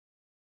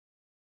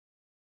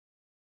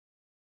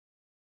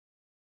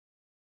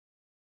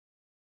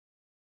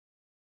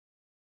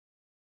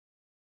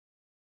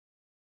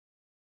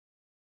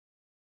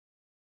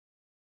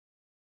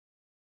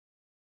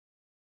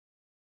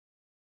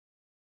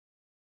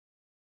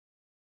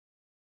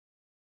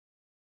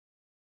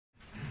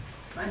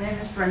My name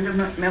is Brenda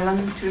McMillan,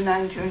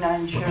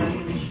 2929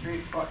 Sheridan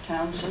Street, Port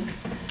Townsend,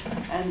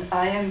 and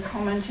I am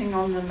commenting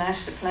on the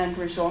master planned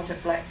resort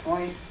at Black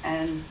Point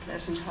and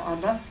Pleasant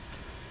Harbour.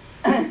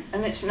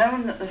 And it's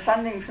known that the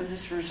funding for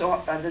this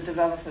resort by the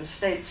developer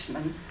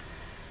Statesman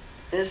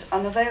is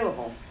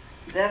unavailable.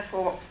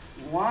 Therefore,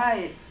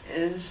 why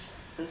is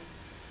the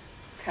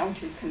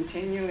county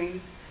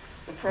continuing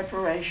the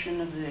preparation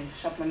of the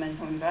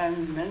supplemental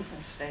environmental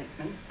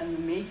statement and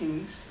the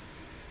meetings?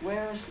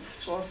 Where is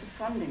the source of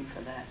funding for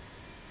that?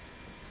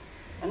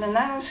 An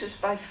analysis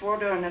by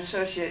Forder and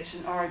Associates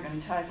in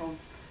Oregon titled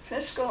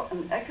Fiscal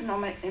and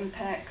Economic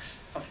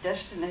Impacts of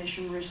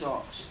Destination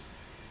Resorts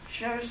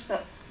shows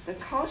that the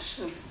costs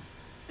of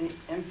the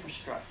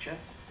infrastructure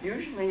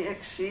usually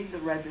exceed the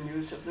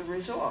revenues of the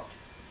resort.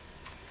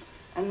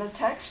 And the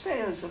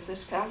taxpayers of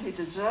this county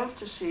deserve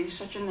to see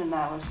such an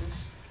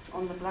analysis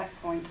on the Black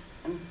Point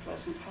and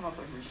Pleasant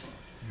Harbor Resort.